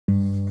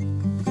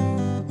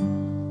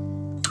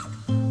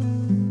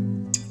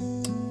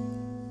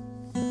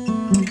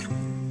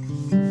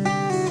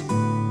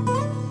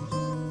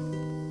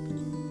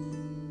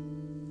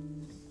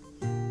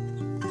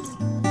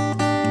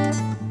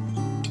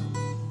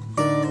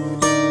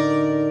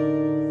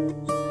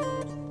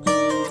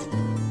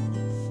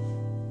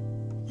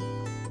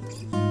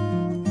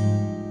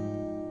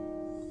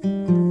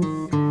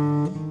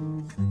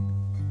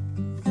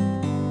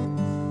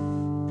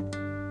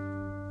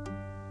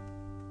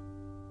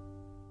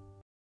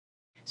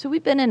So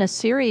we've been in a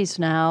series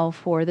now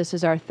this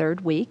is our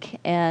third week,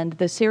 and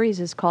the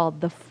series is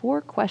called The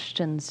 4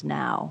 Questions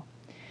Now.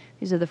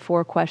 These are the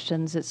 4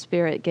 questions that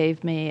Spirit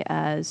gave me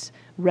as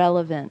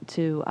relevant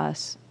to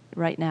us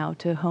right now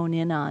to hone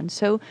in on.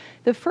 So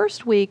the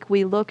first week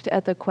we looked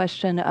at the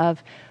question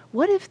of,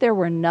 what if there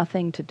were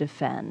nothing to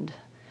defend?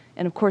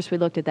 And of course we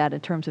looked at that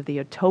in terms of the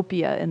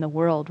utopia in the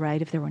world,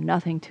 right? If there were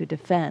nothing to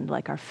defend,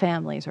 like our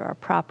families or our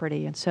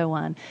property and so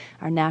on,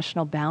 our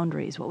national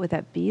boundaries, what would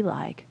that be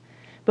like?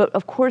 But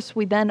of course,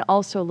 we then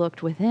also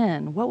looked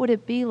within. What would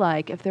it be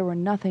like if there were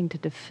nothing to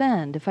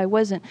defend, if I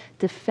wasn't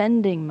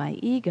defending my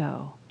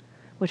ego?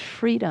 What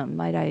freedom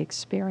might I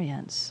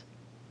experience?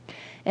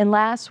 And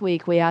last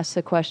week, we asked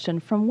the question,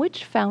 from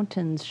which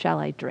fountains shall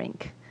I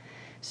drink?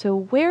 So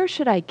where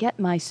should I get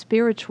my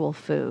spiritual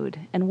food?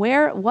 And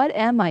what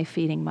am I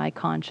feeding my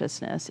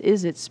consciousness?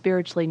 Is it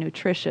spiritually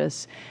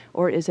nutritious,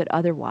 or is it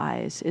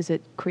otherwise? Is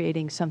it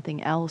creating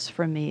something else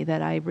for me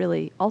that I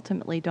really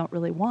ultimately don't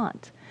really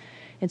want?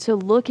 And so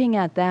looking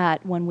at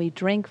that, when we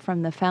drink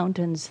from the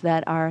fountains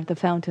that are the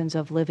fountains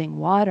of living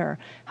water,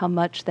 how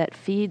much that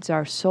feeds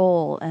our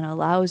soul and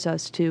allows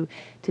us to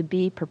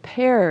be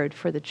prepared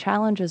for the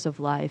challenges of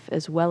life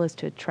as well as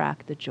to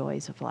attract the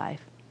joys of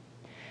life.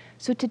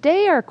 So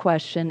today our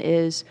question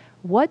is,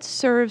 what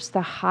serves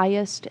the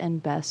highest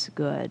and best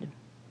good?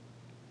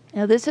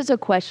 Now, this is a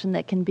question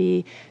that can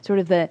be sort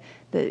of the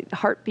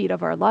heartbeat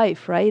of our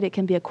life, right? It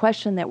can be a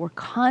question that we're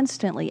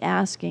constantly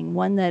asking,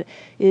 one that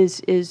is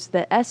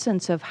the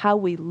essence of how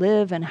we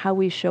live and how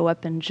we show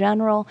up in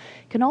general.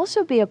 It can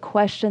also be a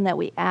question that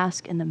we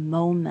ask in the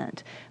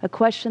moment, a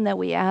question that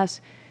we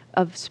ask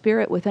of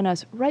Spirit within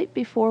us right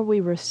before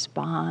we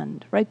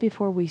respond, right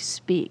before we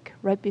speak,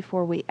 right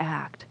before we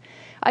act.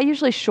 I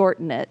usually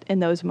shorten it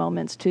in those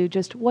moments to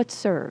just what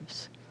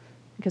serves,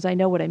 because I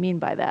know what I mean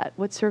by that.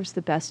 What serves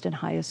the best and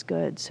highest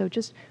good? So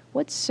just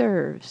what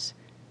serves?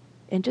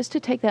 And just to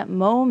take that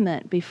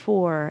moment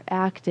before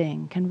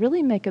acting can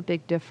really make a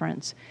big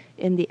difference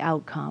in the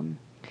outcome.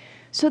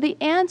 So the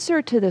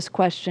answer to this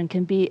question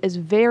can be as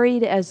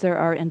varied as there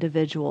are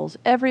individuals.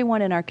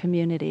 Everyone in our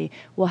community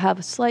will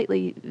have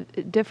slightly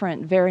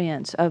different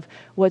variants of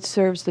what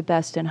serves the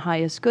best and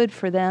highest good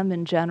for them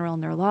in general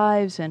in their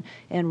lives and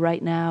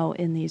right now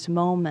in these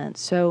moments.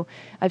 So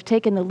I've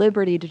taken the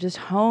liberty to just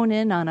hone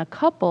in on a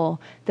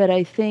couple that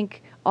I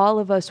think all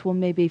of us will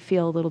maybe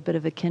feel a little bit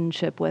of a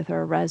kinship with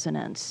or a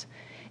resonance.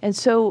 And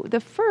so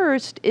the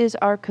first is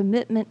our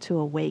commitment to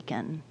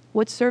awaken.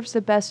 What serves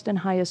the best and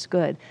highest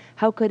good?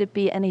 How could it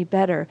be any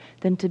better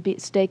than to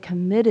stay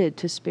committed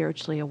to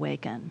spiritually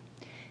awaken?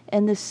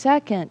 And the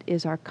second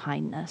is our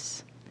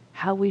kindness,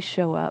 how we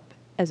show up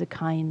as a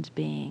kind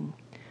being.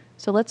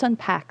 So let's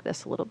unpack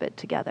this a little bit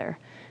together,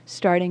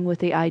 starting with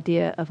the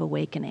idea of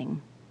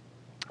awakening.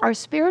 Our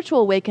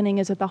spiritual awakening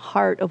is at the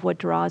heart of what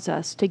draws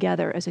us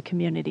together as a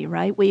community,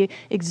 right? We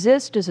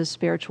exist as a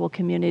spiritual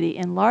community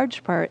in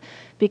large part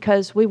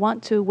because we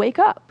want to wake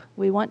up.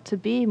 We want to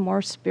be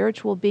more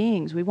spiritual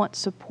beings. We want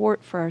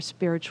support for our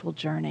spiritual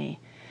journey.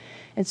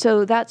 And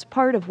so that's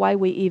part of why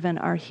we even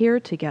are here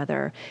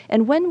together.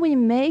 And when we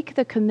make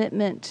the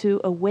commitment to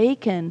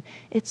awaken,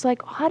 it's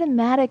like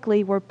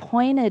automatically we're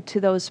pointed to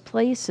those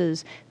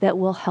places that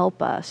will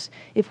help us.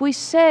 If we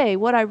say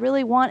what I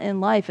really want in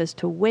life is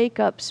to wake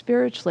up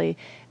spiritually,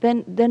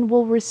 then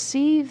we'll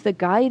receive the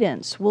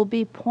guidance. We'll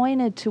be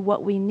pointed to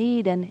what we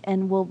need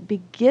and we'll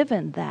be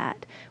given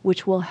that,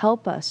 which will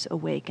help us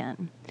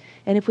awaken.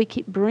 And if we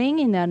keep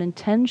bringing that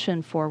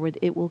intention forward,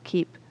 it will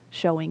keep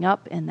showing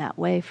up in that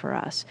way for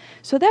us.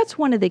 So that's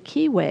one of the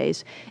key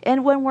ways.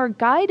 And when we're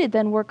guided,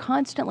 then we're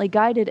constantly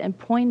guided and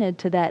pointed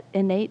to that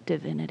innate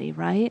divinity,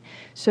 right?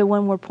 So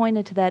when we're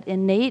pointed to that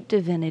innate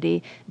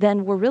divinity,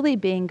 then we're really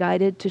being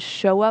guided to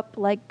show up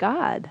like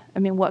God. I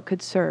mean, what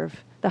could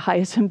serve the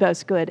highest and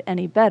best good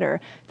any better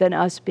than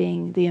us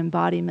being the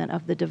embodiment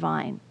of the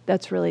divine?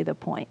 That's really the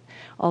point,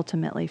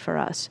 ultimately, for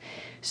us.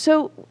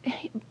 So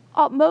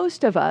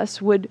most of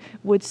us would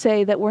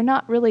say that we're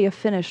not really a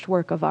finished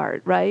work of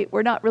art, right?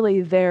 We're not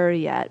really there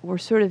yet. We're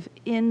sort of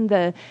in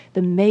the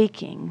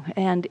making,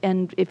 and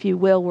if you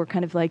will, we're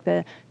kind of like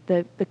the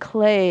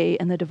clay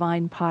in the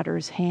divine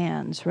potter's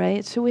hands,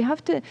 right? So we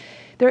have to,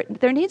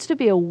 there needs to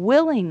be a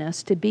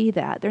willingness to be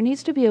that. There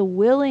needs to be a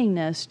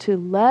willingness to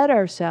let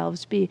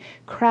ourselves be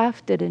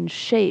crafted and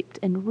shaped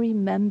and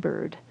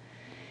remembered.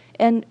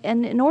 And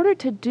in order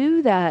to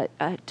do that,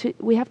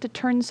 we have to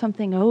turn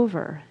something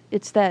over.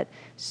 It's that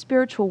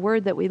spiritual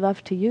word that we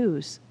love to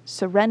use,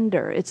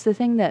 surrender. It's the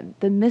thing that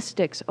the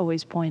mystics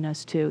always point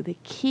us to. The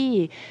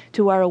key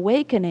to our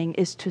awakening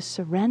is to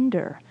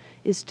surrender,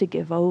 is to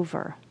give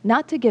over,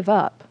 not to give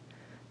up.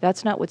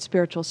 That's not what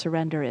spiritual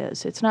surrender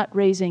is. It's not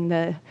raising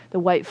the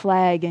white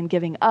flag and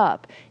giving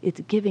up. It's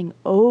giving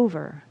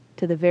over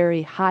to the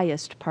very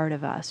highest part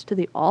of us, to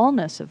the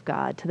allness of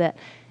God, to that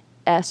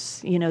S,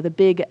 the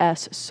big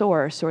S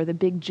source or the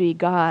big G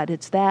God.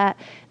 It's that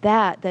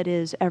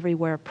is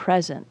everywhere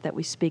present that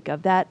we speak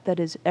of, that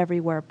is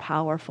everywhere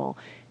powerful,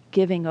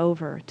 giving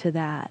over to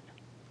that.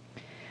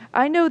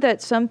 I know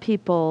that some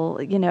people,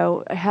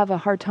 have a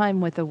hard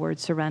time with the word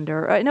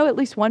surrender. I know at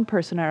least one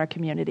person in our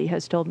community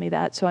has told me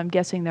that, so I'm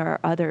guessing there are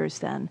others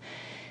then.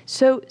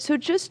 So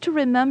just to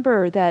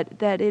remember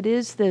that it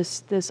is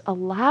this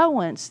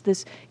allowance,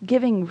 this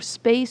giving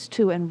space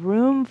to and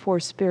room for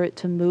Spirit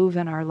to move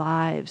in our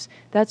lives.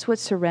 That's what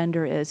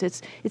surrender is.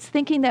 It's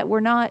thinking that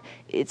we're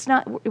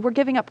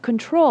giving up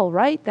control,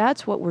 right?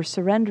 That's what we're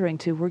surrendering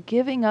to. We're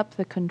giving up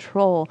the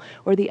control,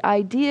 or the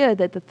idea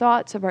that the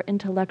thoughts of our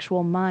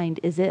intellectual mind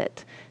is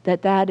it,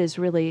 that is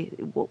really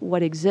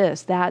what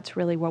exists. That's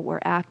really what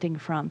we're acting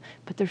from.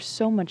 But there's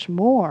so much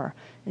more.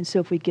 And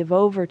so if we give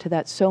over to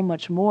that so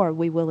much more,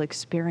 we will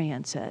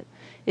experience it.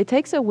 It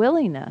takes a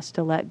willingness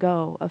to let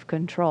go of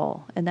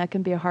control, and that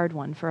can be a hard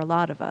one for a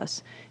lot of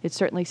us. It's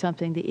certainly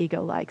something the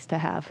ego likes to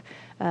have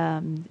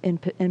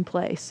in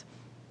place.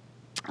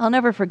 I'll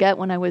never forget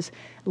when I was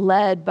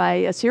led by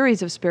a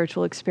series of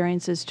spiritual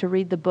experiences to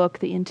read the book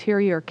The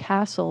Interior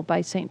Castle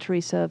by St.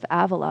 Teresa of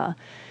Avila.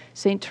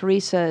 St.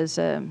 Teresa is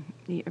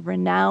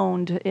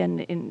renowned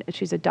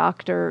she's a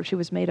doctor. She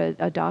was made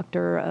a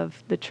doctor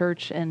of the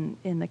church in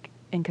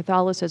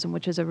Catholicism,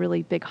 which is a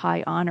really big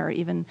high honor.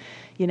 Even,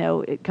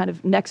 it kind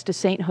of next to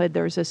sainthood,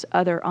 there's this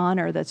other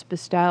honor that's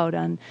bestowed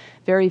on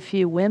very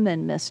few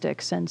women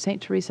mystics, and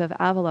St. Teresa of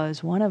Avila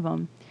is one of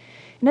them.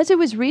 And as I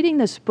was reading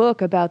this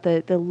book about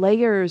the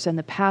layers and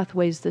the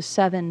pathways, the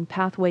 7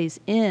 pathways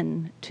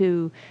in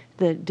to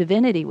the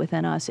divinity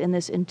within us in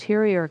this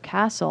interior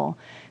castle,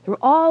 there were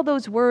all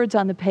those words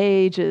on the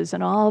pages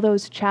and all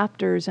those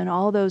chapters and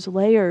all those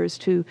layers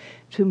to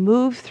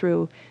move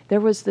through.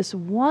 There was this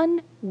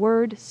one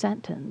word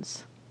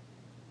sentence,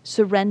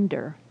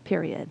 surrender,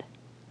 period.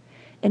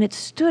 And it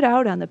stood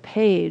out on the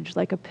page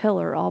like a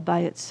pillar all by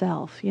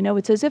itself.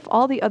 It's as if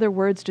all the other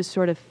words just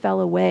sort of fell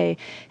away,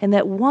 and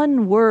that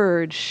one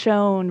word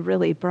shone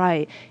really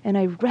bright. And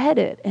I read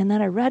it, and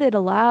then I read it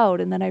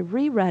aloud, and then I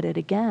reread it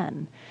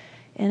again.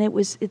 And it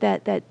was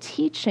that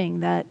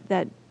teaching that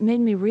made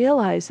me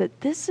realize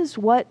that this is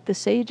what the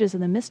sages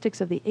and the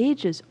mystics of the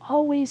ages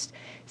always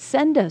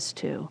send us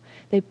to.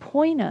 They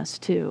point us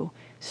to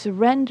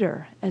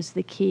surrender as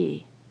the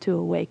key to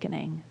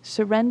awakening.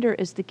 Surrender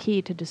is the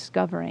key to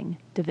discovering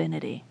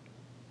divinity.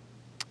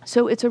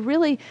 So it's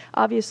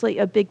obviously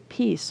a big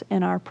piece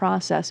in our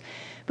process.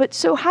 But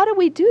so how do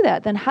we do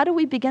that? Then how do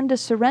we begin to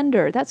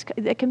surrender?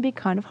 That can be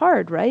kind of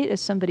hard, right?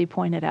 As somebody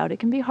pointed out, it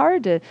can be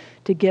hard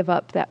to give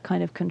up that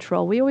kind of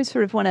control. We always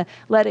sort of want to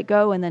let it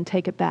go and then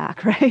take it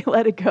back, right?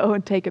 Let it go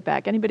and take it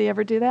back. Anybody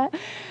ever do that?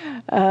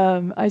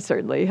 I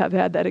certainly have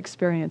had that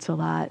experience a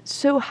lot.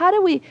 So how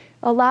do we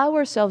allow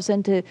ourselves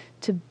then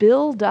to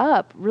build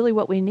up really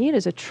what we need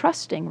is a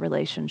trusting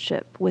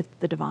relationship with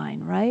the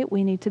divine, right?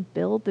 We need to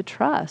build the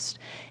trust.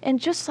 And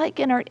just like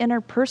in our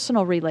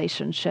interpersonal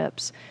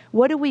relationships,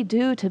 what do we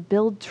do to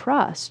build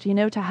trust?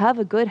 To have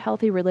a good,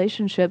 healthy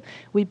relationship,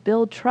 we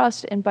build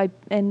trust,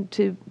 and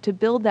to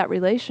build that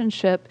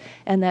relationship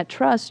and that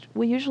trust,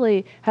 we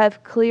usually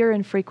have clear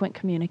and frequent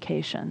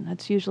communication.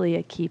 That's usually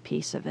a key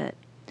piece of it.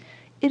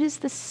 It is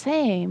the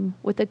same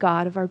with the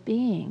God of our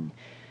being.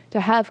 To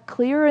have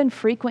clear and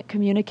frequent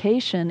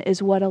communication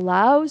is what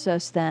allows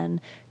us then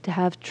to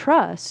have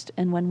trust.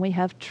 And when we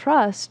have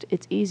trust,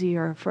 it's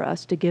easier for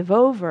us to give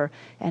over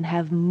and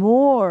have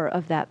more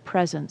of that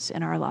presence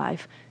in our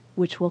life,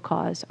 which will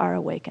cause our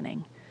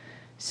awakening.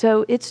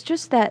 So it's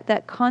just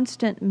that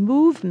constant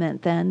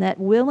movement then, that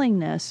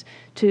willingness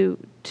to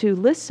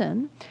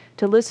listen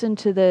to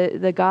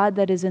the God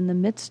that is in the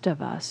midst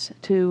of us,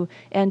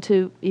 and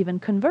to even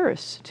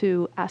converse,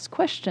 to ask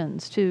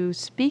questions, to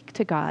speak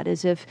to God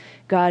as if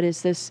God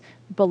is this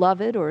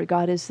beloved or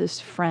God is this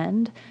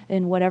friend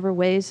in whatever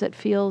ways that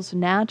feels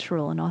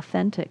natural and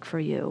authentic for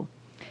you.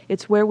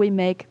 It's where we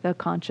make the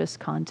conscious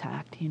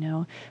contact,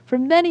 For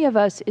many of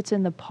us, it's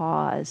in the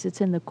pause,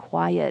 it's in the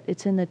quiet,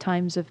 it's in the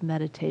times of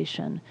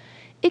meditation.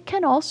 It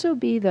can also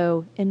be,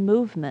 though, in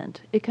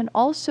movement. It can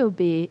also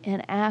be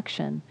in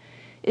action,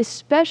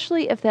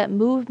 especially if that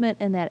movement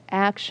and that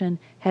action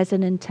has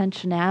an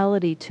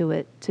intentionality to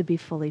it to be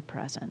fully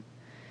present.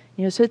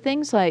 So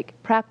things like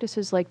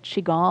practices like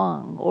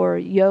Qigong or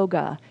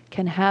yoga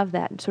can have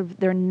that. Sort of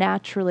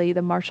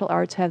the martial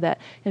arts have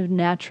that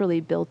naturally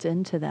built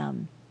into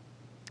them.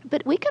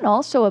 But we can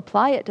also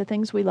apply it to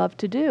things we love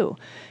to do.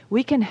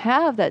 We can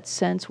have that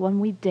sense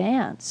when we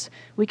dance.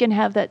 We can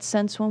have that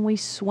sense when we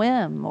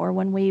swim or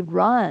when we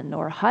run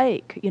or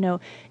hike.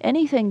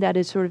 Anything that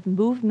is sort of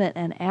movement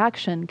and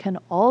action can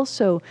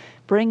also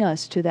bring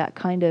us to that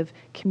kind of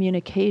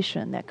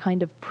communication, that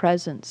kind of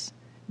presence,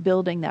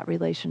 building that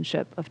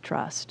relationship of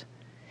trust.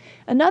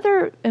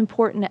 Another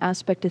important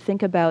aspect to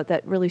think about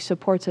that really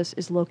supports us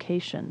is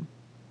location.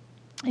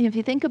 If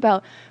you think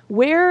about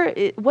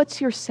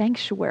what's your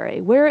sanctuary?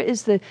 Where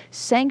is the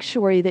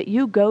sanctuary that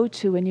you go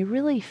to and you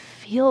really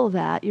feel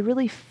that? You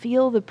really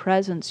feel the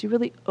presence. You're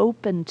really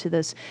open to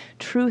this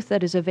truth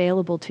that is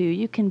available to you.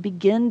 You can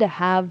begin to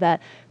have that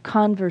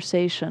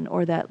conversation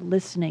or that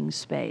listening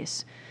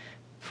space.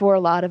 For a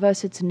lot of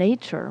us, it's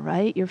nature,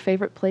 right? Your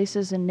favorite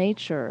places in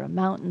nature, a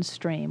mountain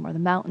stream or the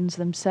mountains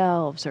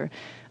themselves, or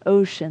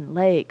ocean,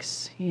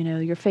 lakes,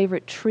 your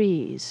favorite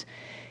trees.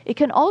 It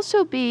can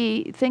also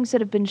be things that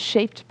have been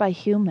shaped by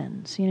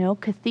humans,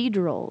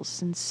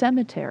 cathedrals and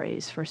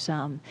cemeteries for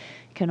some.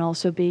 It can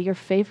also be your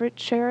favorite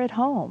chair at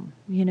home,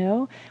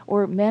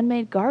 or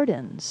man-made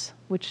gardens,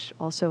 which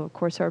also, of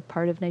course, are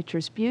part of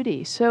nature's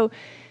beauty. So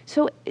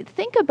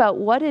think about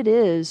what it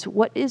is.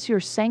 What is your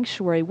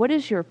sanctuary? What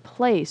is your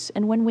place?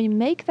 And when we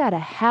make that a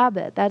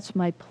habit, that's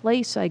my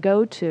place I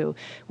go to,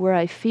 where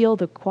I feel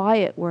the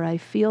quiet, where I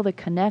feel the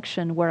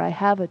connection, where I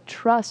have a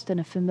trust and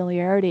a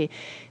familiarity,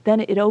 then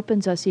it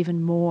opens us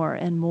even more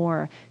and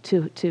more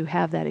to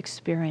have that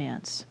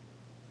experience.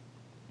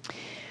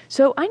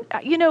 So,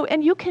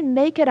 and you can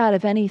make it out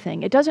of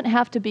anything. It doesn't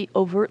have to be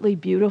overtly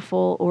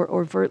beautiful or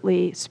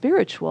overtly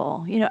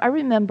spiritual. I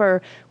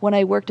remember when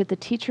I worked at the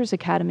Teachers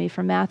Academy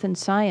for Math and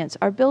Science,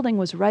 our building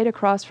was right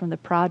across from the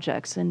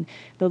projects and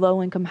the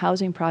low-income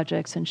housing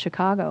projects in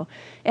Chicago.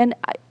 And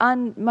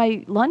on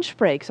my lunch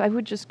breaks, I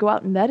would just go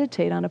out and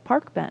meditate on a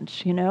park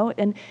bench,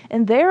 and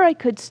there I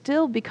could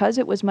still, because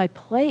it was my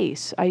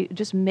place, I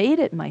just made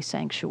it my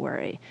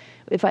sanctuary.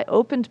 If I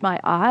opened my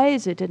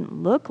eyes, it didn't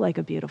look like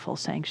a beautiful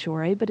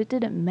sanctuary, but it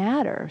didn't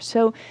matter.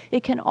 So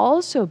it can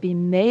also be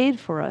made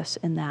for us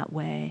in that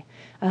way,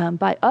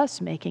 by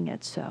us making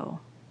it so.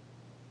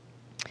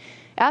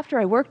 After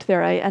I worked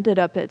there, I ended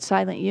up at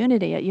Silent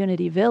Unity, at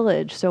Unity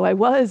Village. So I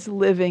was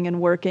living and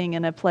working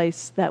in a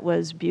place that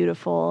was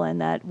beautiful and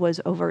that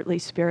was overtly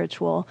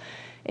spiritual.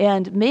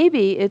 And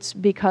maybe it's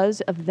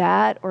because of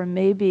that, or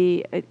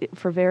maybe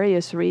for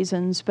various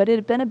reasons, but it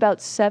had been about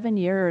 7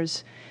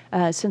 years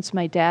since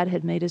my dad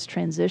had made his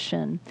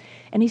transition.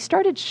 And he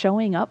started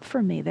showing up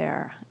for me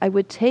there. I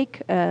would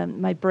take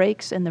my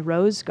breaks in the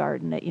Rose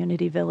Garden at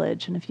Unity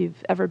Village. And if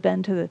you've ever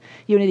been to the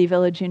Unity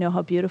Village, you know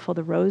how beautiful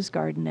the Rose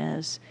Garden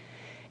is.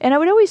 And I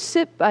would always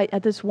sit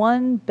at this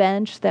one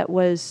bench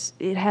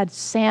it had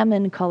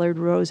salmon-colored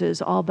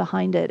roses all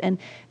behind it. And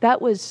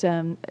that was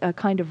a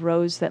kind of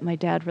rose that my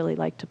dad really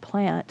liked to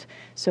plant.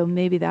 So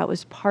maybe that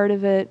was part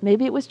of it.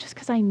 Maybe it was just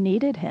because I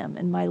needed him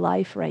in my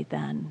life right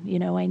then.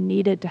 I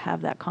needed to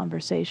have that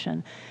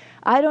conversation.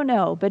 I don't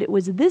know, but it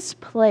was this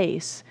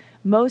place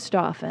most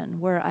often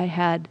where I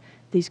had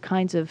these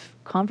kinds of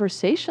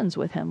conversations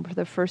with him for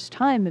the first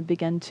time and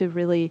began to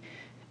really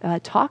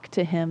talk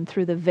to him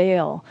through the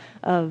veil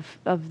of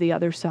the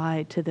other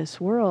side to this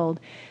world.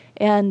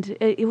 And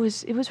it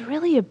was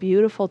really a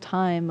beautiful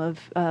time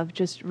of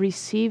just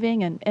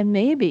receiving and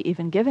maybe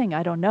even giving.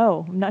 I don't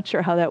know. I'm not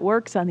sure how that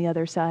works on the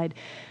other side.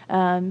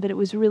 But it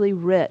was really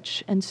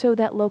rich. And so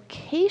that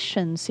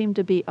location seemed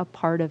to be a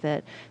part of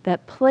it.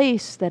 That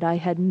place that I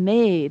had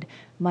made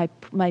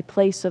my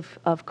place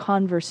of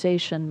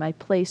conversation, my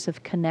place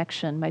of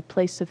connection, my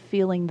place of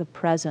feeling the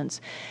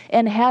presence,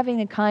 and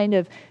having a kind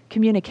of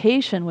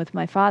communication with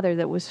my father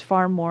that was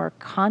far more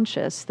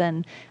conscious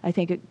than I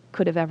think it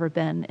could have ever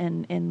been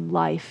in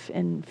life,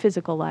 in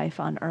physical life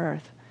on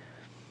earth.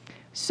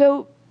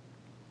 So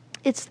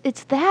it's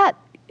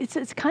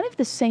kind of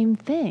the same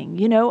thing.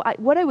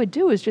 What I would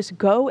do is just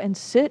go and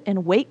sit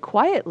and wait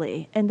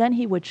quietly, and then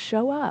he would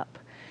show up.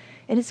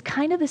 And it's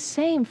kind of the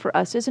same for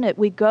us, isn't it?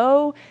 We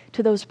go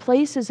to those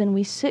places and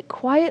we sit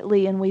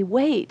quietly and we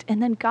wait,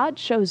 and then God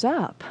shows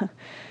up.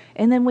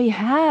 And then we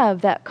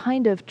have that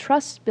kind of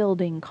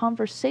trust-building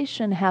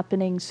conversation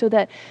happening so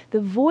that the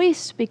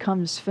voice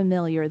becomes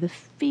familiar, the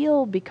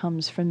feel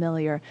becomes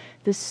familiar,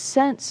 the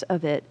sense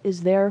of it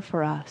is there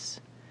for us.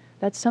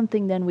 That's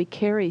something then we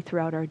carry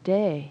throughout our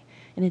day.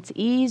 And it's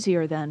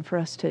easier then for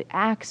us to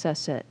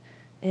access it.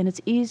 And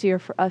it's easier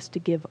for us to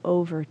give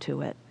over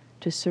to it,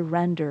 to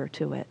surrender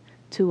to it,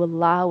 to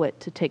allow it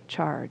to take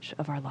charge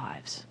of our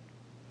lives.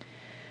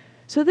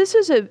 So this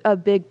is a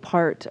big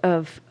part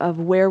of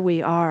where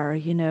we are,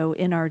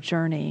 in our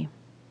journey.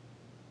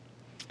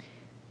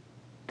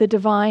 The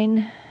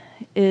divine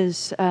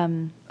is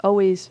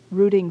always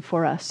rooting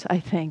for us, I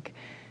think,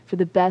 for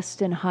the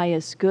best and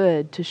highest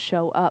good to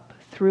show up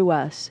through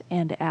us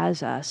and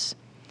as us.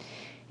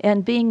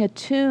 And being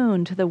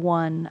attuned to the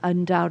one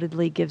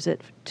undoubtedly gives it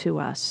to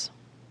us.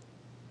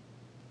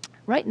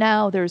 Right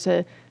now, there's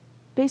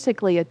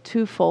basically a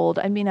twofold.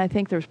 I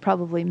think there's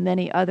probably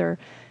many other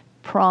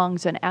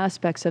prongs and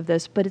aspects of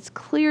this, but it's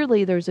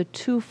clearly there's a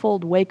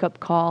twofold wake-up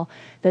call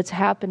that's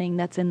happening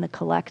that's in the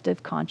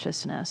collective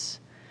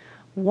consciousness.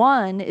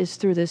 One is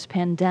through this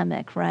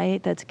pandemic,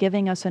 right? That's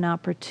giving us an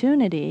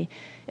opportunity.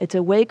 It's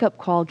a wake-up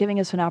call giving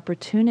us an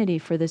opportunity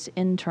for this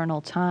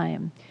internal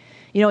time.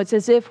 It's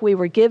as if we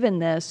were given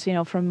this,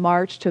 from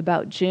March to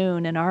about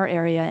June in our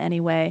area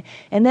anyway.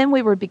 And then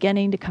we were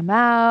beginning to come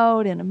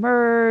out and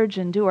emerge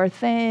and do our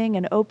thing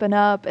and open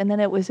up. And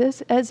then it was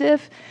as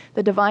if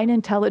the divine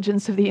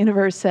intelligence of the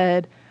universe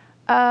said,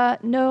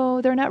 no,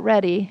 they're not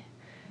ready.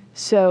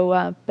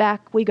 So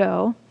back we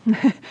go.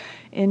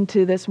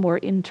 into this more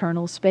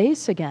internal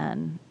space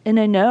again. And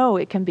I know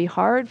it can be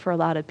hard for a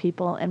lot of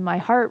people, and my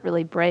heart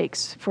really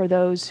breaks for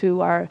those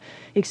who are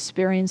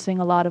experiencing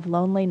a lot of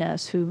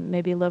loneliness, who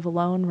maybe live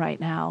alone right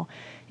now.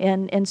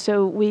 And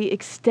so we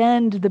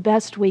extend the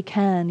best we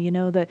can,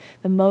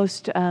 the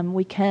most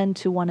we can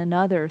to one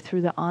another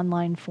through the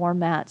online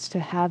formats to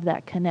have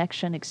that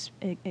connection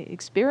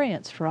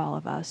experience for all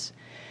of us.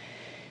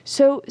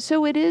 So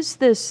it is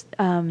this,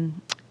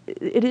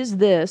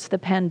 the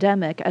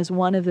pandemic, as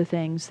one of the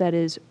things that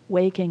is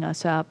waking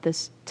us up,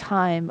 this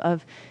time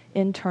of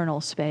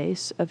internal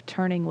space, of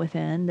turning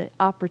within, the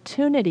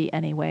opportunity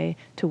anyway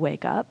to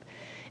wake up.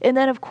 And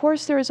then, of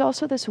course, there is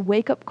also this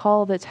wake-up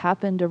call that's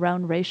happened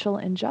around racial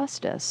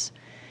injustice.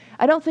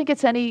 I don't think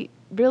it's any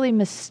really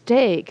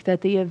mistake that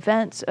the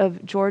events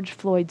of George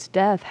Floyd's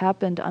death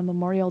happened on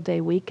Memorial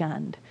Day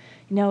weekend.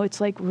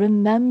 It's like,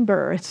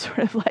 remember. It's sort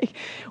of like,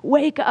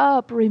 wake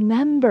up,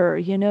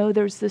 remember.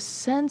 There's this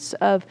sense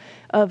of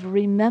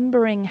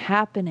remembering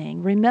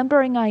happening,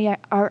 remembering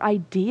our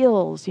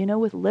ideals,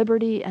 with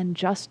liberty and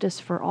justice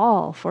for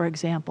all, for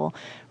example.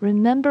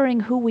 Remembering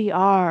who we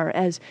are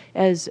as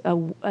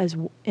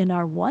in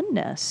our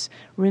oneness.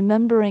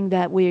 Remembering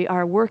that we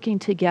are working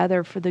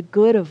together for the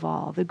good of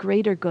all, the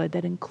greater good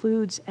that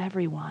includes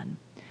everyone.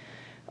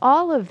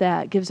 All of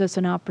that gives us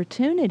an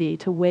opportunity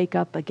to wake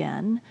up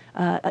again,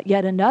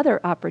 yet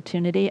another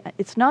opportunity.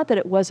 It's not that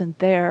it wasn't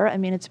there. I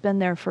mean, it's been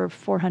there for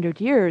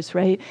 400 years,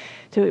 right,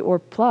 or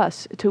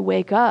plus, to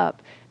wake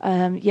up.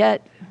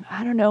 Yet,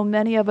 I don't know,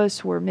 many of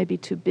us were maybe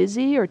too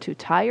busy or too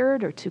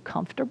tired or too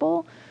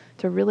comfortable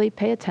to really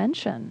pay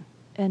attention.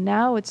 And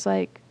now it's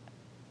like,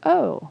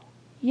 oh,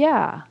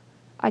 yeah,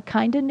 I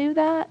kind of knew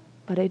that,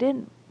 but I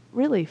didn't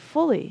really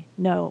fully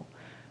know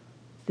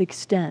the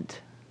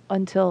extent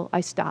until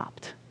I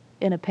stopped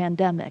in a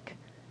pandemic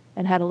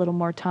and had a little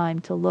more time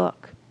to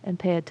look and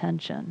pay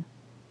attention.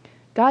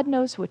 God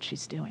knows what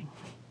she's doing.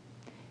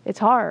 It's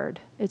hard.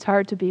 It's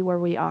hard to be where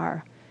we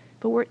are,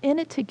 but we're in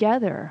it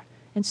together.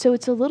 And so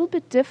it's a little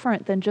bit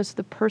different than just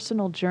the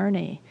personal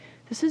journey.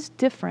 This is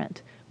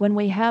different when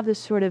we have this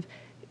sort of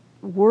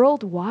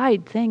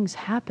worldwide things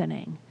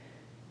happening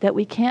that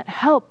we can't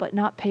help but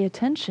not pay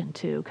attention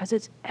to because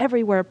it's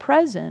everywhere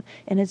present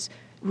and it's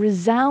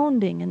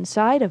resounding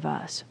inside of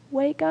us.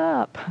 Wake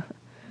up.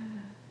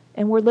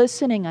 And we're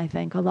listening, I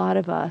think, a lot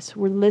of us.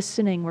 We're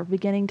listening. We're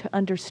beginning to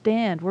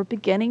understand. We're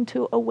beginning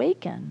to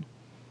awaken.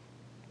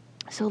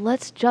 So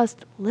let's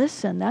just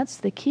listen. That's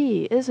the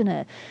key, isn't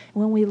it?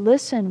 When we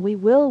listen, we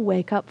will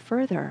wake up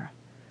further.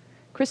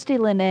 Christy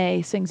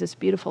Linnae sings this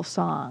beautiful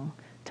song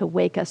to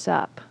wake us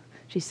up.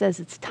 She says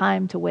it's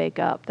time to wake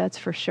up, that's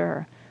for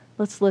sure.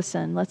 Let's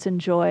listen. Let's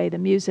enjoy the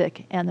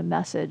music and the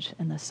message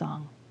in the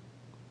song.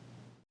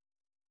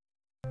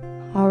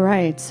 All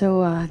right,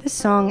 so this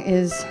song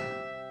is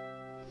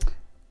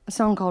a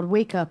song called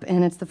Wake Up,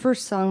 and it's the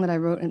first song that I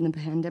wrote in the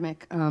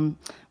pandemic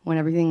when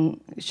everything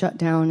shut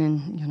down,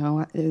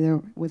 and there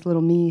with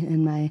little me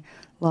in my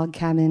log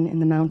cabin in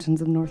the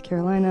mountains of North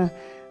Carolina,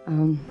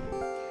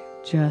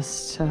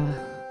 just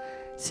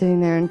sitting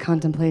there and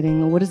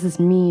contemplating, what does this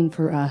mean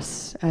for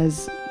us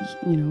as,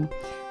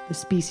 the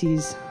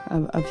species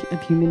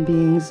of human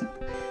beings?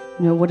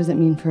 What does it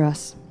mean for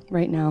us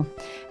right now?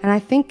 And I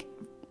think,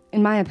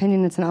 in my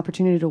opinion, it's an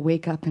opportunity to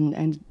wake up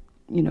and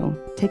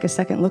take a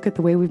second look at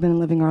the way we've been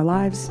living our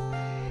lives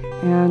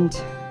and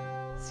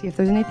see if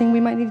there's anything we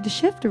might need to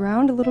shift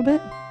around a little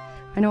bit.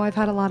 I know I've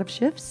had a lot of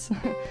shifts,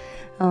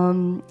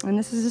 and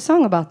this is a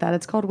song about that.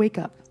 It's called Wake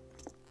Up.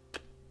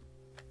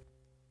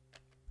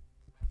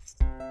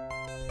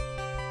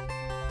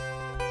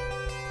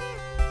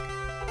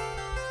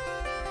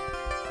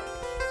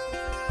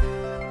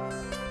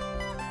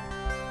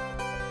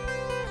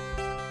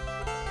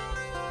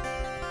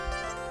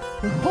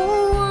 The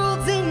whole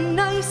world's in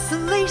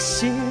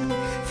isolation.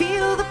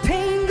 Feel the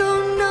pain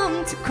go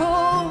numb to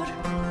cold.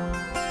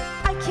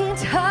 I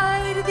can't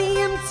hide the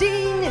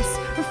emptiness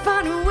or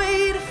find a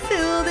way to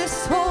fill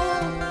this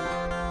hole.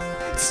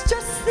 It's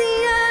just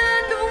the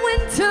end of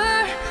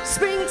winter.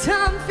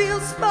 Springtime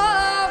feels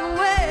far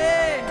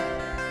away.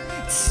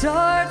 It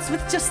starts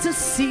with just a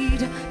seed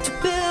to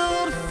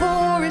build a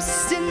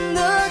forest in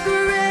the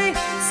gray.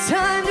 It's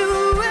time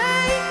to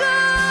wake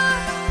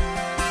up.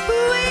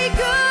 Wake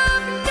up.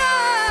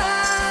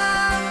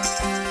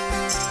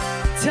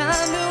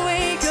 Time to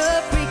wake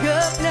up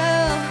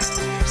now.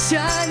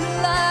 Shine the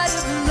light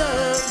of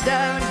love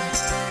down.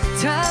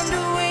 Time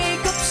to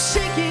wake up,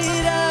 shake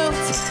it out.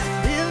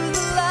 Live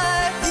the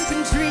life you've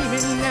been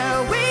dreaming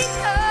now.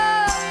 Wake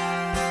up.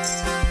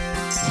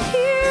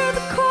 Hear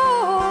the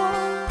call.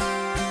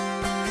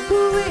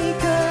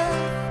 Wake up.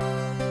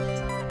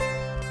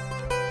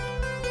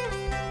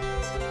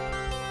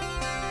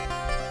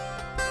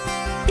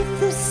 If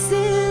this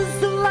is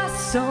the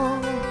last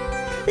song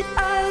that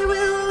I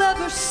will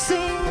ever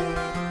sing,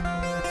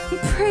 I'm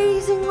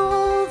praising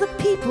all the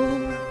people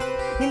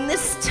in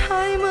this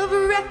time of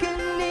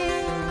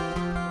reckoning.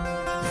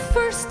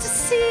 First a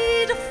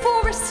seed, a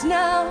forest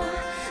now,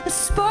 a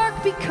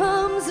spark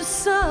becomes a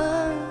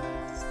sun.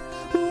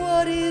 Whoa.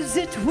 What is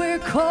it we're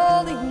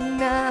calling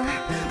now?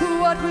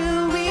 What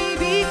will we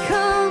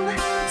become?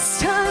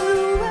 It's time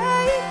to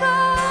wake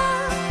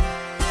up.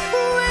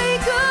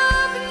 Wake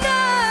up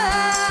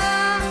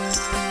now.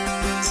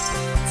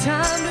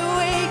 Time to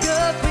wake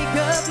up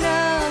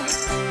now.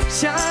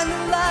 Shine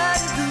the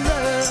light of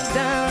love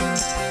down.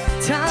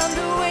 Time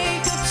to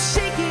wake up,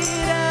 shake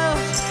it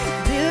out.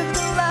 Live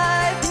the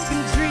life you've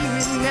been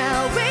dreaming now.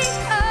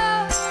 Wake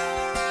up.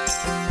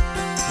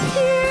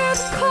 Hear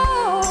the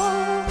call.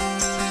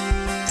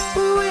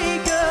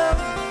 Wake up.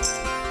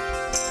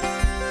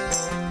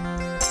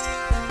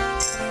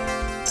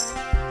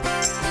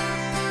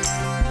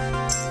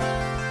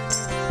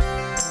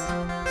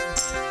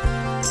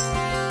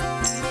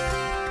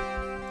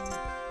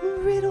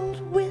 Riddled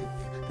with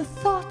the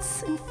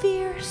thoughts and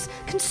fears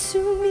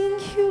consuming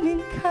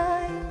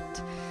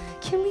humankind,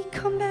 can we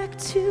come back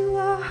to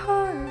our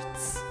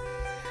hearts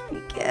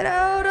and get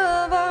out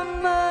of our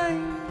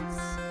minds?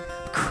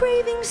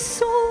 Craving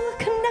soul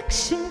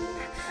connection,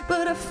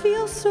 but I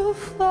feel so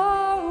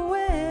far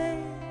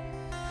away.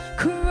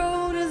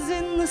 Coronas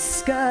in the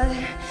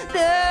sky,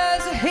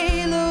 there's a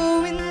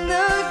halo in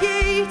the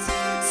gate.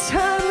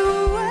 Time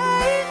to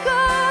wake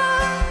up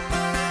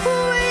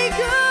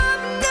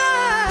now.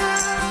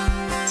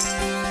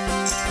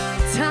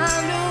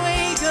 Time to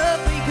wake up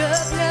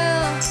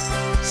now.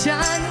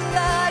 Shine the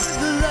light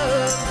of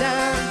love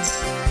down.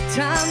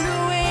 Time to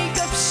wake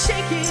up,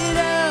 shake it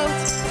out.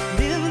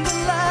 Live the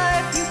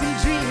life you've been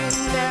dreaming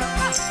now.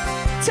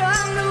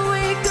 Time to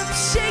wake up,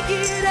 shake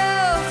it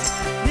out.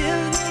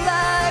 Live the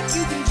life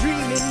you've been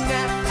dreaming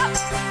now.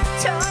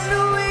 Time to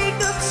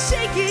wake up,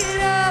 shake it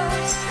out.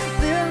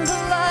 Live the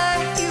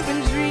life you've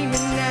been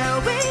dreaming now.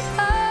 Wake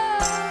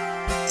up,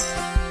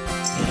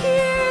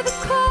 hear the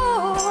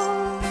call.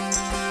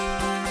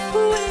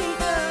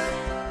 Wake up.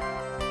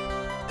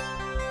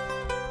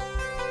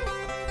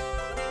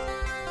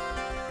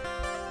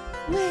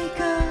 Wake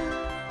up.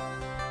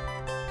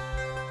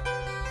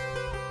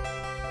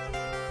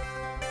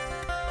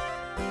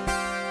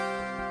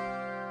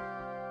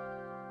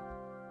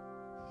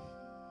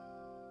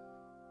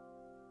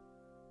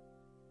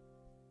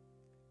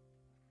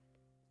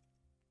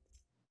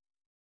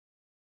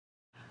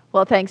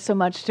 Well, thanks so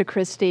much to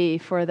Christy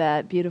for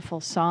that beautiful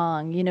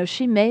song. You know,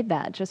 she made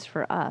that just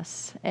for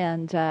us.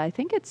 And I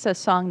think it's a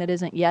song that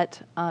isn't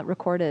yet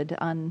recorded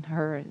on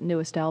her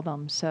newest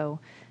album. So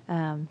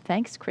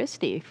thanks,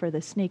 Christy, for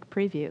the sneak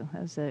preview.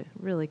 That was a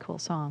really cool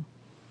song.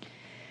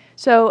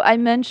 So I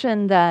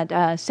mentioned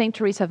that St.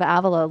 Teresa of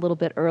Avila a little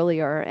bit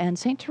earlier, and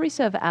St.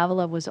 Teresa of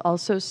Avila was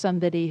also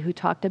somebody who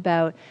talked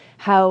about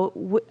how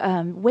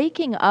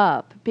waking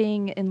up,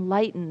 being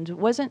enlightened,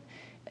 wasn't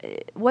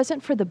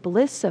for the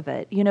bliss of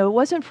it. You know, it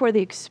wasn't for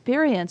the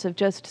experience of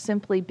just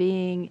simply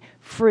being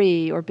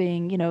free or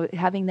being, you know,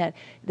 having that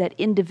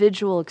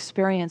individual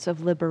experience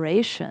of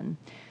liberation.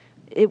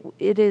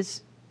 It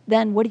is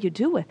then, what do you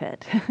do with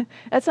it?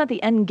 That's not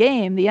the end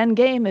game. The end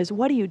game is,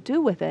 what do you do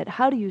with it?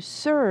 How do you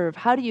serve?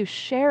 How do you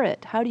share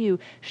it? How do you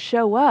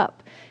show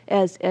up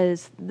as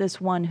this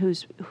one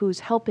who's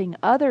helping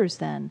others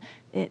then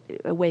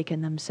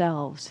awaken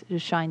themselves, to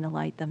shine the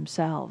light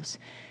themselves?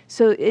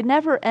 So it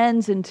never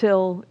ends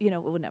until, you know,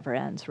 well, it never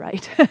ends,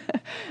 right?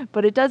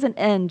 But it doesn't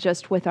end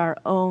just with our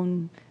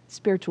own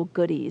spiritual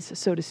goodies,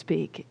 so to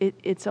speak.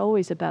 It's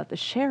always about the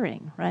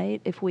sharing, right?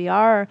 If we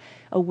are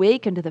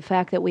awakened to the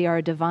fact that we are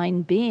a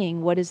divine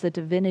being, what does the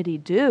divinity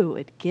do?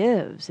 It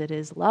gives, it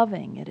is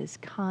loving, it is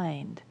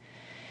kind.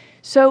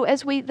 So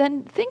as we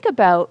then think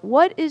about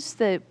what does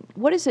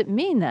it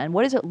mean then?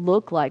 What does it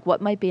look like?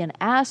 What might be an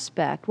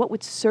aspect? What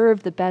would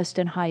serve the best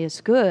and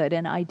highest good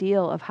and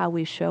ideal of how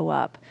we show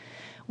up?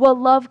 Well,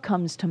 love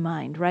comes to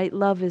mind, right?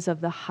 Love is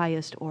of the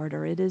highest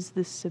order. It is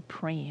the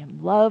supreme.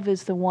 Love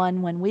is the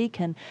one when we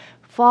can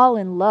fall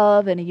in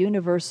love in a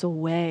universal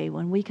way,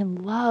 when we can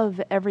love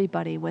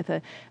everybody with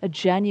a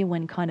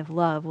genuine kind of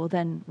love, well,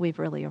 then we've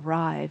really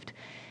arrived.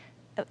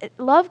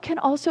 Love can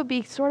also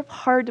be sort of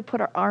hard to put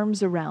our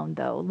arms around,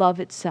 though, love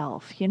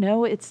itself. You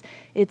know, it's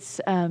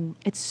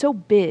so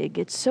big,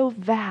 it's so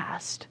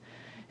vast.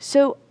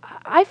 So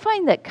I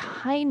find that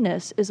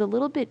kindness is a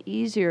little bit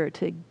easier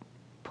to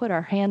put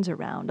our hands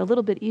around, a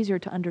little bit easier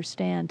to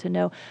understand, to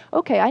know,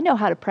 okay, I know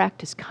how to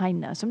practice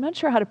kindness. I'm not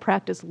sure how to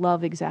practice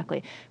love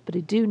exactly, but I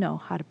do know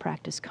how to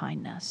practice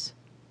kindness.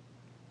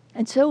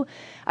 And so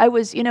I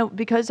was, you know,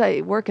 because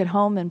I work at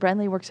home and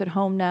Brentley works at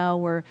home now,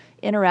 we're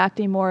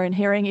interacting more and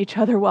hearing each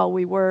other while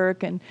we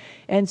work.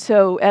 And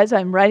so as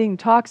I'm writing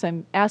talks,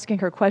 I'm asking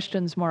her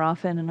questions more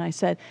often. And I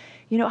said,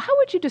 you know, how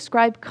would you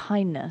describe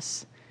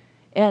kindness?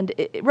 And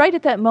right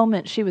at that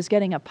moment, she was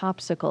getting a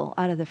popsicle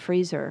out of the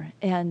freezer.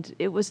 And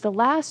it was the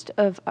last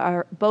of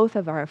both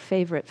of our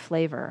favorite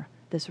flavor,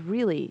 this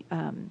really,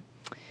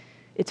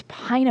 it's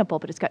pineapple,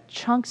 but it's got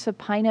chunks of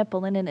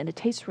pineapple in it, and it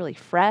tastes really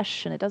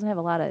fresh, and it doesn't have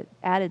a lot of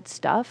added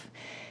stuff.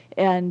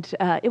 And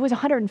it was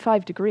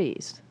 105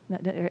 degrees.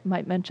 I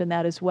might mention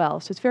that as well.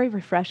 So it's very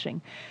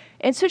refreshing.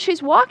 And so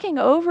she's walking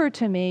over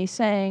to me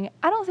saying,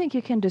 I don't think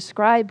you can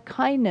describe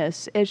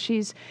kindness, as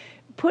she's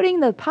putting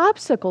the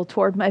popsicle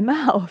toward my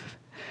mouth.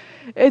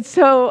 And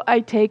so I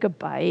take a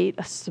bite,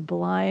 a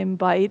sublime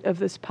bite of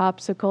this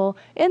popsicle,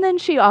 and then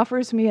she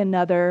offers me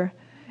another,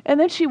 and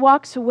then she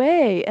walks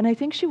away. And I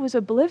think she was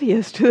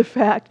oblivious to the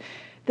fact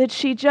that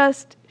she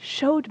just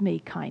showed me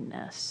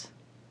kindness.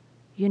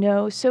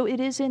 So it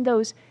is in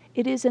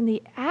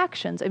the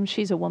actions. I mean,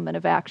 she's a woman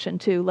of action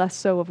too, less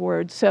so of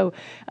words. So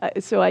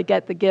I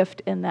get the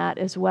gift in that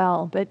as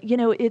well. But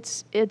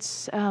it's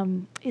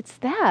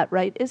that,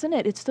 right? Isn't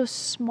it? It's those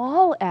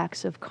small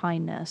acts of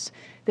kindness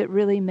that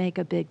really make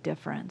a big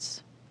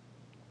difference.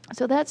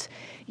 So that's,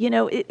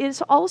 it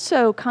is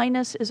also,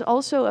 kindness is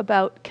also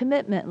about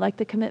commitment, like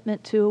the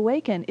commitment to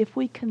awaken. If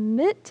we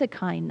commit to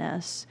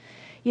kindness,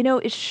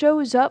 it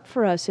shows up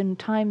for us in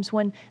times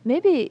when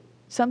maybe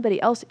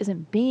somebody else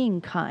isn't being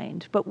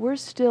kind, but we're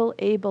still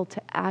able to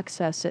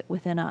access it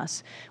within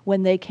us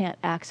when they can't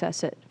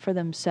access it for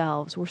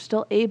themselves. We're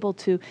still able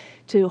to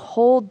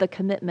hold the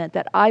commitment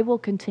that I will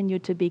continue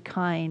to be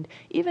kind,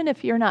 even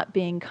if you're not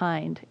being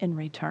kind in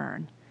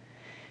return.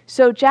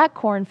 So Jack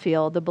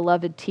Kornfield, the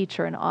beloved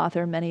teacher and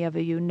author, many of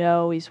you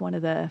know, he's one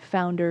of the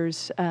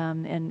founders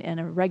and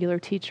a regular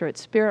teacher at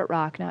Spirit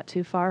Rock, not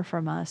too far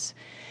from us.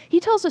 He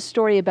tells a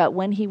story about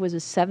when he was a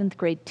 7th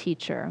grade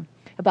teacher,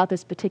 about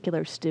this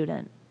particular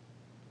student.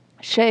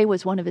 Shay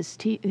was one of his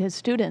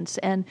students,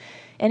 and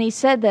he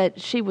said that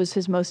she was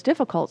his most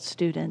difficult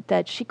student,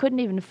 that she couldn't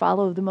even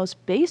follow the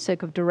most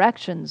basic of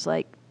directions,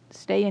 like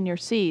stay in your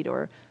seat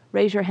or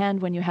raise your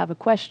hand when you have a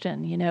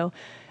question,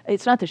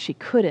 It's not that she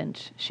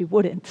couldn't, she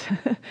wouldn't.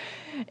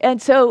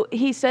 And so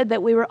he said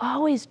that we were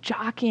always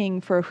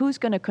jockeying for who's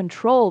going to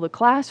control the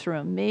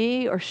classroom,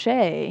 me or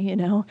Shay,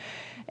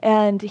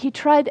 And he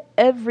tried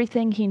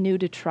everything he knew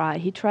to try.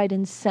 He tried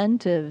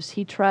incentives.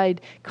 He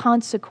tried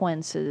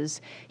consequences.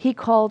 He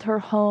called her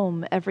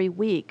home every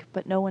week,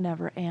 but no one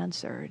ever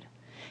answered.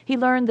 He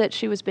learned that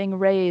she was being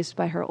raised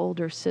by her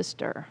older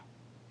sister.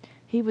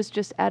 He was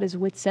just at his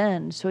wit's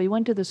end, so he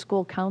went to the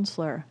school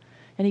counselor,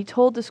 and he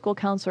told the school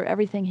counselor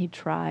everything he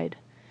tried.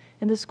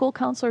 And the school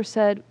counselor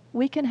said,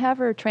 "We can have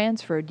her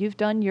transferred. You've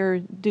done your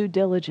due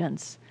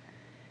diligence.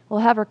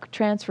 We'll have her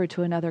transferred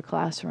to another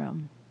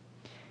classroom."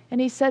 And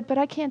he said, "But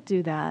I can't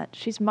do that.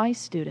 She's my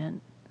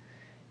student."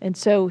 And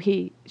so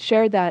he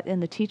shared that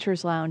in the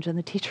teacher's lounge, and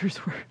the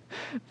teachers were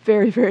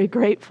very, very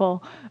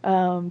grateful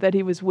that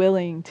he was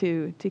willing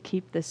to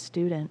keep this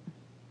student.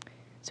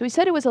 So he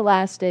said it was the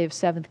last day of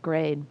 7th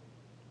grade,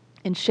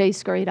 and Shay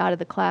scurried out of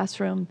the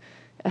classroom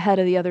ahead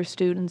of the other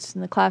students,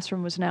 and the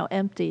classroom was now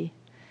empty.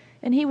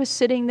 And he was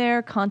sitting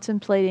there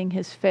contemplating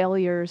his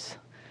failures,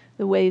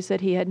 the ways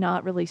that he had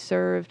not really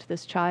served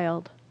this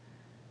child.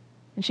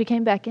 And she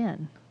came back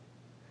in.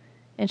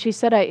 And she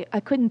said, I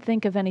couldn't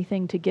think of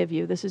anything to give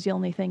you. This is the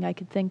only thing I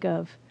could think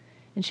of.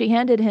 And she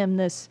handed him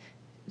this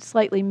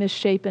slightly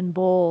misshapen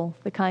bowl,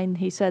 the kind,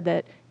 he said,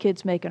 that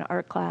kids make in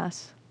art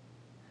class.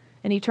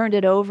 And he turned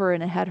it over,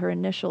 and it had her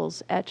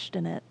initials etched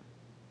in it.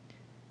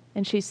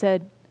 And she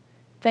said,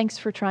 "Thanks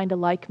for trying to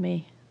like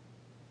me."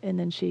 And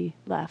then she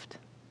left.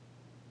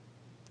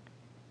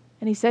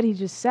 And he said he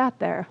just sat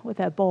there with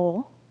that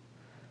bowl.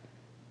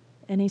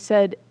 And he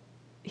said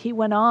he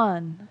went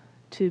on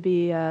to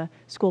be a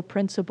school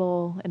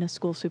principal and a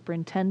school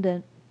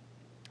superintendent.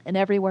 And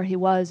everywhere he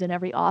was, in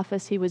every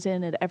office he was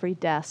in, at every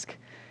desk,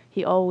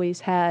 he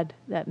always had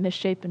that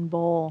misshapen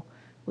bowl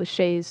with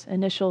Shay's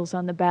initials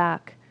on the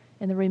back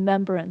and the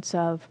remembrance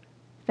of,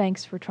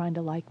 "Thanks for trying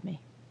to like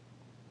me."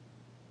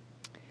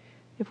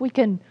 If we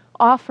can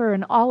offer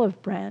an olive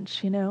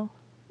branch,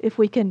 if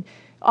we can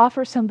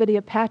offer somebody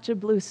a patch of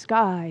blue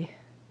sky,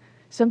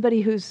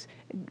 somebody who's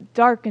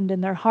darkened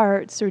in their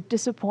hearts or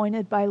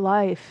disappointed by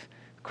life,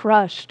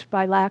 crushed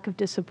by lack of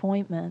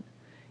disappointment,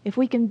 if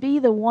we can be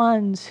the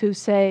ones who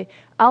say,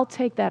 "I'll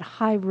take that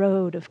high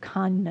road of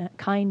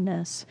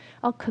kindness,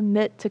 I'll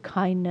commit to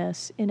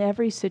kindness in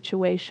every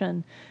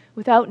situation,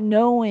 without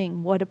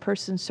knowing what a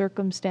person's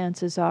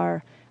circumstances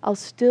are, I'll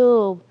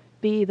still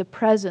be the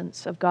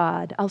presence of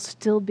God, I'll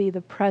still be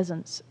the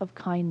presence of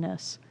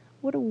kindness."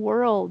 What a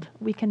world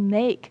we can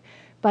make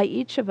by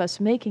each of us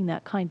making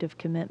that kind of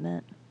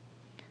commitment.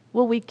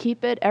 Will we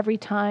keep it every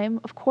time?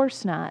 Of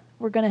course not.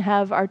 We're going to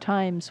have our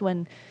times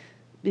when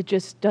it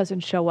just doesn't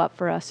show up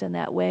for us in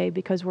that way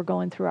because we're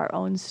going through our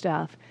own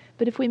stuff.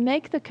 But if we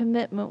make the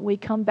commitment, we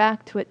come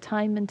back to it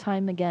time and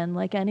time again,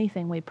 like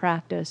anything we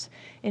practice,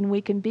 and we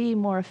can be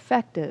more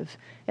effective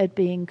at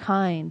being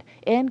kind,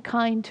 and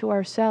kind to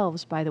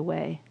ourselves, by the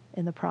way,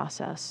 in the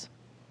process.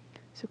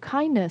 So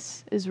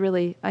kindness is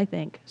really, I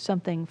think,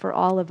 something for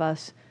all of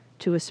us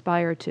to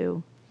aspire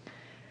to.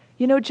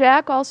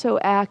 Jack also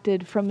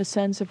acted from a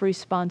sense of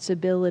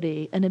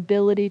responsibility, an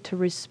ability to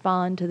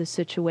respond to the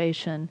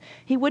situation.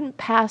 He wouldn't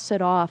pass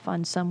it off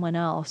on someone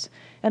else.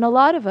 And a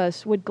lot of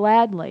us would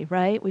gladly,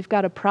 right? We've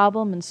got a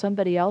problem and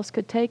somebody else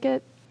could take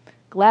it.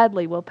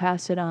 Gladly we'll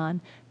pass it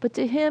on. But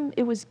to him,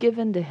 it was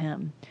given to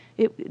him.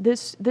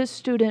 This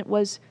student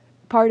was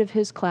part of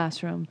his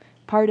classroom,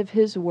 part of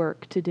his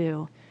work to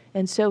do.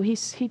 And so he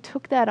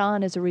took that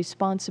on as a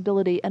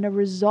responsibility and a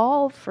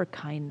resolve for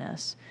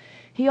kindness.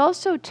 He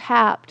also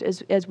tapped,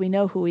 as we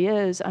know who he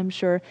is, I'm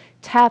sure,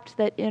 tapped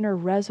that inner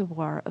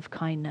reservoir of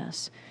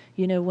kindness.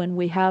 You know, when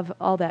we have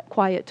all that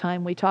quiet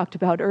time we talked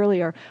about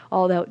earlier,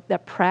 all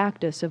that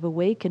practice of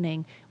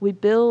awakening, we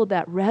build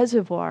that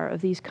reservoir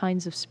of these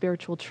kinds of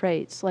spiritual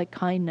traits like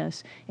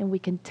kindness, and we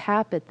can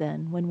tap it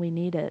then when we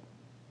need it.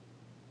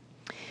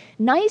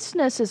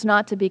 Niceness is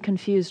not to be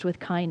confused with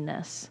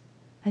kindness.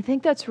 I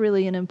think that's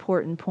really an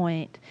important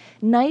point.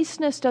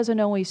 Niceness doesn't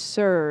always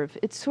serve.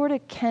 It sort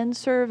of can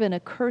serve in a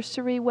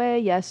cursory way.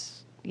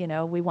 Yes, you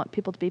know, we want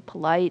people to be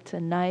polite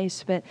and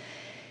nice, but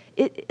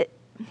it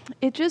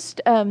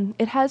just,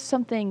 it has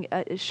something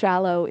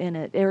shallow in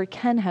it, or it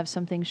can have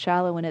something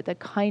shallow in it,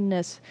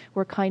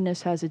 where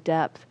kindness has a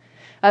depth.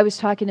 I was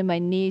talking to my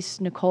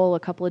niece, Nicole, a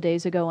couple of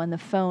days ago on the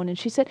phone, and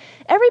she said,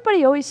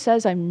 everybody always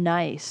says I'm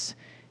nice.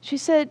 She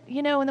said,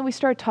 you know, and then we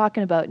started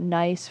talking about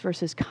nice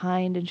versus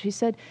kind, and she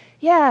said,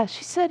 I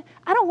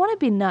don't want to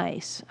be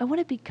nice. I want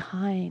to be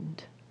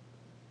kind.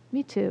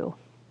 Me too.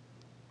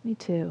 Me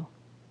too.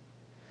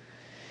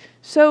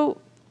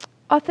 So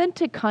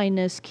authentic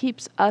kindness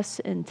keeps us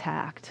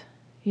intact.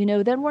 You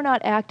know, then we're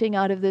not acting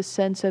out of this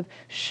sense of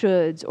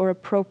shoulds or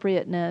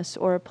appropriateness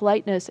or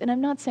politeness. And I'm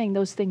not saying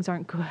those things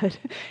aren't good.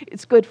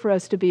 It's good for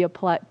us to be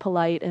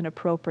polite and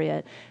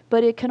appropriate.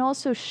 But it can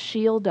also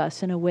shield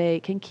us in a way.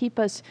 It can keep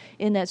us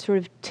in that sort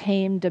of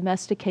tame,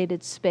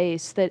 domesticated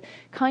space that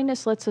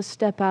kindness lets us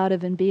step out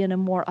of and be in a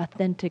more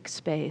authentic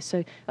space,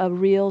 a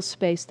real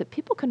space that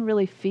people can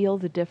really feel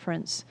the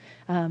difference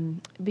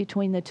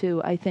between the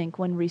two, I think,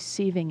 when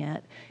receiving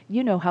it.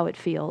 You know how it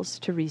feels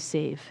to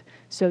receive.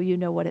 So you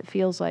know what it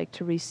feels like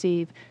to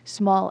receive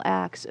small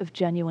acts of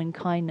genuine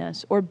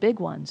kindness, or big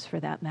ones for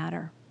that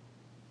matter.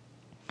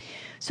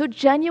 So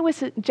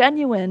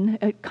genuine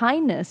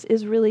kindness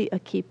is really a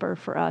keeper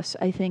for us,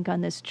 I think,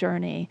 on this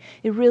journey.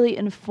 It really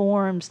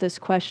informs this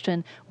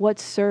question, what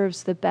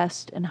serves the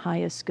best and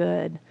highest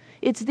good?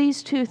 It's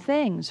these two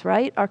things,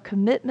 right? Our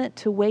commitment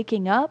to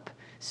waking up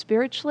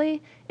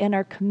spiritually and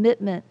our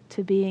commitment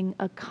to being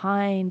a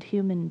kind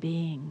human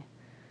being.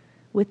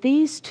 With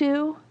these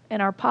two in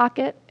our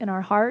pocket, in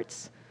our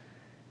hearts,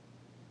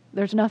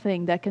 there's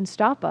nothing that can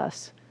stop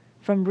us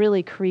from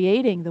really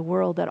creating the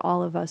world that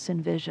all of us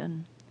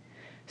envision.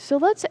 So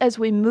let's, as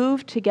we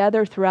move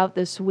together throughout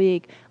this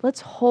week,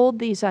 let's hold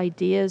these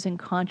ideas in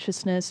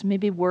consciousness,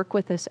 maybe work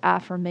with this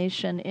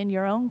affirmation in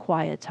your own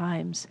quiet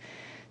times.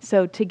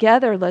 So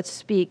together, let's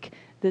speak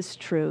this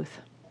truth.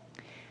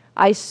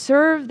 I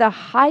serve the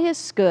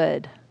highest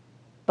good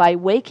by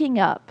waking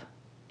up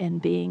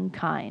and being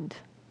kind.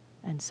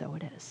 And so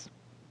it is.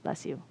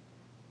 Bless you.